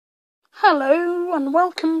Hello and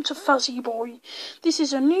welcome to Fuzzy Boy. This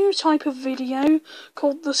is a new type of video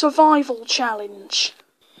called the Survival Challenge.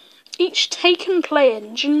 Each take and play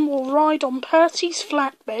engine will ride on Percy's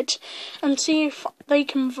flatbed and see if they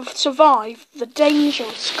can survive the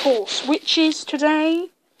dangerous course, which is today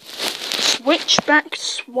Switchback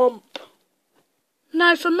Swamp.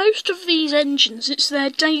 Now for most of these engines it's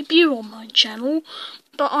their debut on my channel,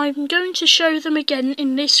 but I'm going to show them again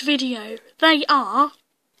in this video. They are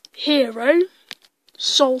Hero,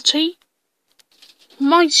 Salty,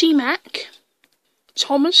 Mighty Mac,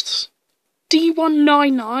 Thomas,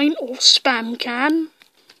 D199 or Spam Can,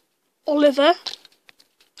 Oliver,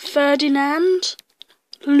 Ferdinand,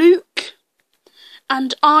 Luke,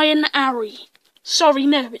 and Iron Harry. Sorry,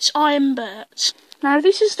 no, it's Iron Bert. Now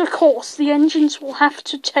this is the course the engines will have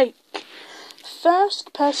to take.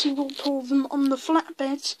 First, Percy will pull them on the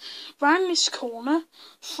flatbed round this corner,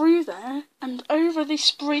 through there, and over this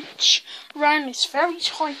bridge, round this very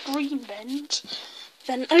tight green bend,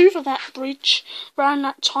 then over that bridge, round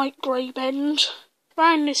that tight grey bend,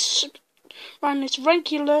 round this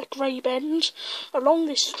regular grey bend, along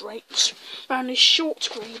this straight, round this short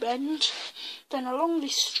grey bend, then along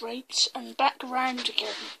this straight and back round again,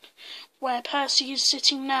 where Percy is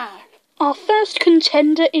sitting now. Our first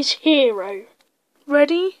contender is Hero.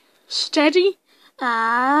 Ready, steady,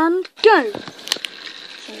 and go.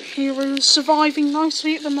 So Hero's surviving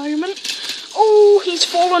nicely at the moment. Oh, he's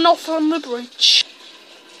fallen off on the bridge.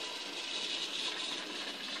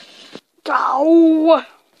 Go!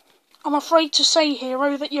 I'm afraid to say,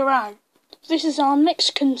 Hero, that you're out. This is our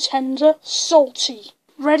next contender, Salty.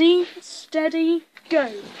 Ready, steady,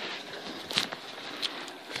 go.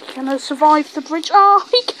 Gonna survive the bridge. Ah,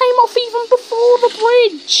 he came off even before the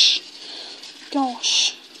bridge.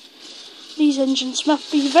 Gosh, these engines must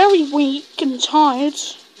be very weak and tired.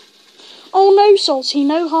 Oh no, Salty,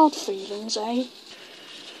 no hard feelings, eh?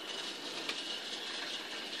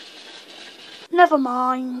 Never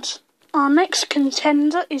mind. Our next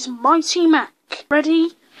contender is Mighty Mac.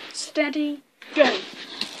 Ready, steady, go.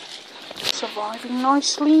 Surviving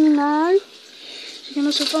nicely now. You're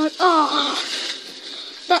gonna survive. Ah,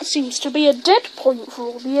 that seems to be a dead point for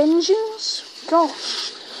all the engines.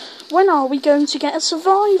 Gosh. When are we going to get a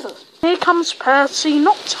survivor? Here comes Percy,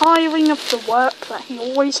 not tiring of the work that he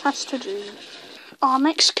always has to do. Our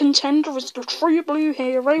next contender is the true blue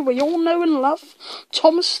hero we all know and love,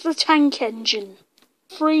 Thomas the Tank Engine.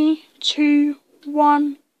 3, 2,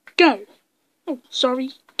 1, go. Oh,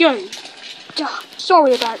 sorry, go.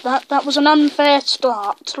 Sorry about that, that was an unfair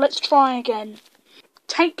start. Let's try again.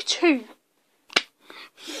 Take 2.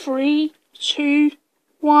 3, 2,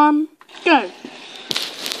 1, go.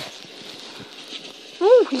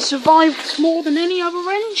 Oh, he survived more than any other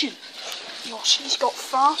engine. Gosh, he's got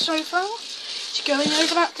far so far. He's going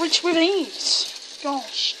over that bridge with ease.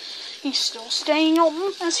 Gosh, he's still staying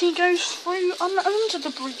on as he goes through and under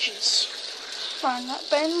the bridges. Round that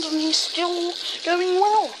bend, and he's still going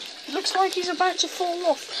well. It looks like he's about to fall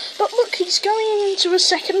off. But look, he's going into a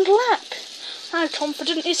second lap. How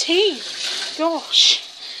confident is he? Gosh,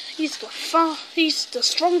 he's the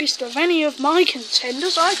strongest of any of my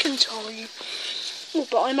contenders, I can tell you. Oh,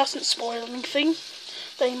 but I mustn't spoil anything.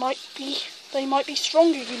 They might be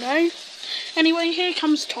stronger, you know. Anyway, here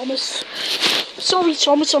comes Thomas. Sorry,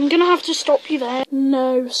 Thomas, I'm gonna have to stop you there.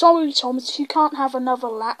 No, sorry, Thomas, you can't have another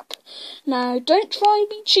lap. Now, don't try and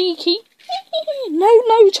be cheeky.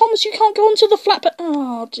 No, Thomas, you can't go onto the flatbed.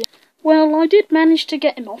 Oh, dear. Well, I did manage to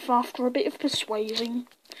get him off after a bit of persuading.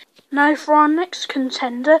 Now for our next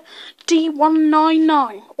contender,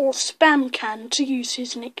 D199, or Spam Can to use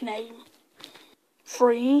his nickname.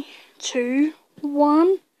 3, 2,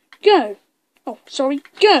 1, go. Oh, sorry,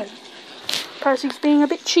 go. Percy's being a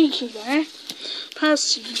bit cheeky there.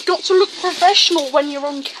 Percy, you've got to look professional when you're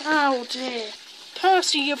on camera. Oh dear.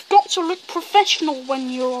 Percy, you've got to look professional when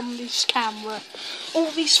you're on this camera. All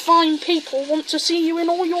these fine people want to see you in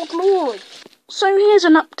all your glory. So here's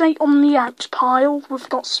an update on the out pile. We've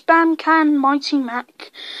got Spam Can, Mighty Mac,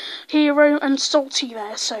 Hero and Salty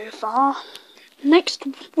there so far. Next,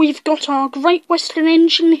 we've got our Great Western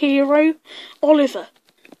Engine hero, Oliver.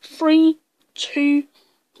 3, 2,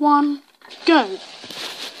 1, go.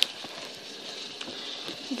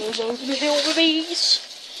 He goes over the hill with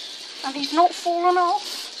ease, and he's not fallen off.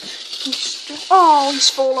 He's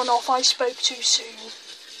fallen off, I spoke too soon.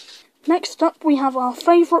 Next up, we have our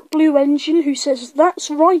favourite blue engine who says that's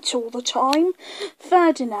right all the time,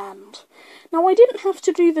 Ferdinand. Now, I didn't have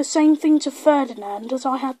to do the same thing to Ferdinand as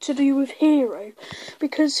I had to do with Hero,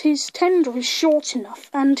 because his tender is short enough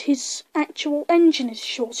and his actual engine is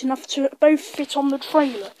short enough to both fit on the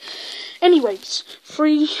trailer. Anyways,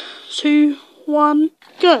 3, 2, 1,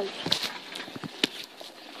 go.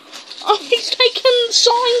 Oh, he's taken the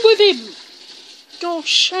sign with him.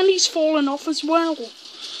 Gosh, and he's fallen off as well.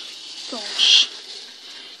 Gosh.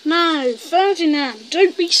 Now, Ferdinand,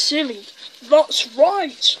 don't be silly. That's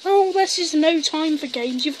right. Oh, this is no time for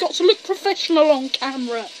games. You've got to look professional on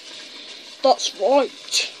camera. That's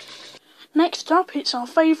right. Next up, it's our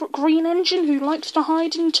favourite green engine who likes to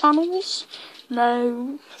hide in tunnels.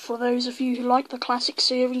 No, for those of you who like the classic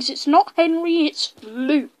series, it's not Henry, it's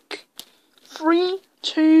Luke. 3,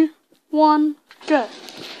 2, 1, go.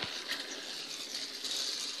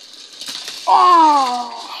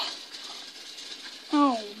 Oh!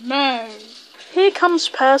 Oh no. Here comes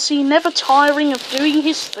Percy, never tiring of doing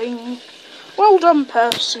his thing. Well done,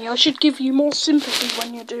 Percy. I should give you more sympathy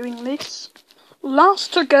when you're doing this.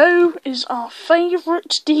 Last to go is our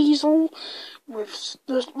favourite Diesel with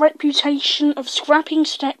the reputation of scrapping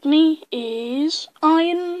Stepney is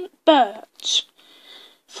Iron Bert.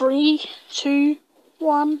 3, 2,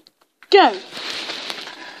 1, go.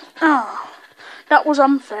 Ah, that was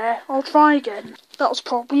unfair. I'll try again. That was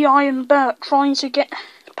probably Iron Bert trying to get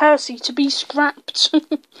Percy to be scrapped.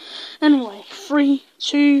 Anyway, 3,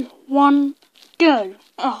 2, 1, go.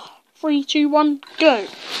 Ah, 3, 2, 1, go.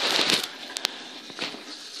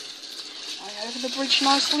 Over the bridge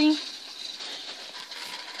nicely.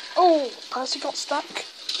 Oh, Percy got stuck.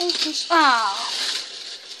 Ah!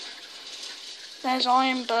 There's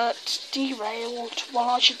Iron Bert derailed.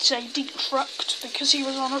 Well, I should say de-trucked because he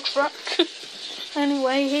was on a truck.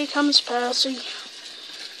 Anyway, here comes Percy.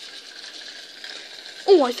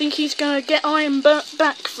 Oh, I think he's going to get Iron Bert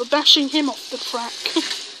back for bashing him off the track.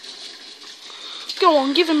 Go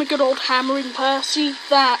on, give him a good old hammering, Percy.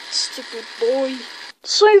 That's the good boy.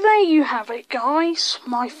 So there you have it, guys.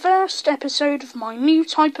 My first episode of my new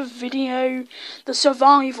type of video, the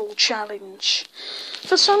Survival Challenge.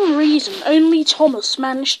 For some reason, only Thomas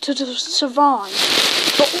managed to survive.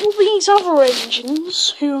 But all these other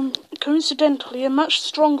engines, who coincidentally are much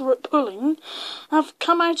stronger at pulling, have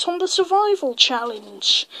come out on the Survival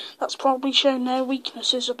Challenge. That's probably shown their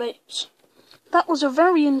weaknesses a bit. That was a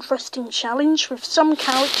very interesting challenge, with some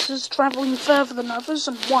characters travelling further than others,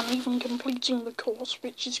 and one even completing the course,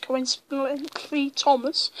 which is coincidentally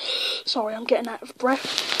Thomas. Sorry, I'm getting out of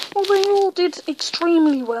breath. Well, they all did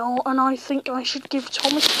extremely well, and I think I should give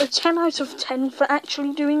Thomas a 10 out of 10 for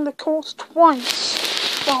actually doing the course twice,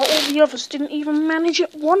 while all the others didn't even manage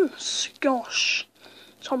it once. Gosh,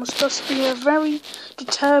 Thomas must be a very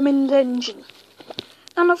determined engine.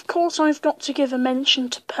 And of course I've got to give a mention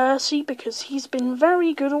to Percy because he's been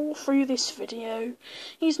very good all through this video.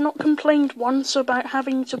 He's not complained once about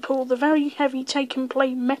having to pull the very heavy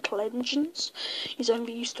take-and-play metal engines. He's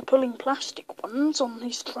only used to pulling plastic ones on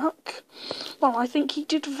his truck. Well, I think he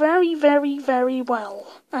did very, very, very well.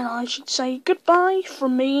 And I should say goodbye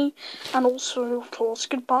from me, and also, of course,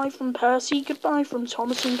 goodbye from Percy, goodbye from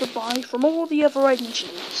Thomas, and goodbye from all the other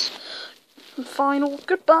engines. And final,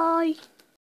 goodbye.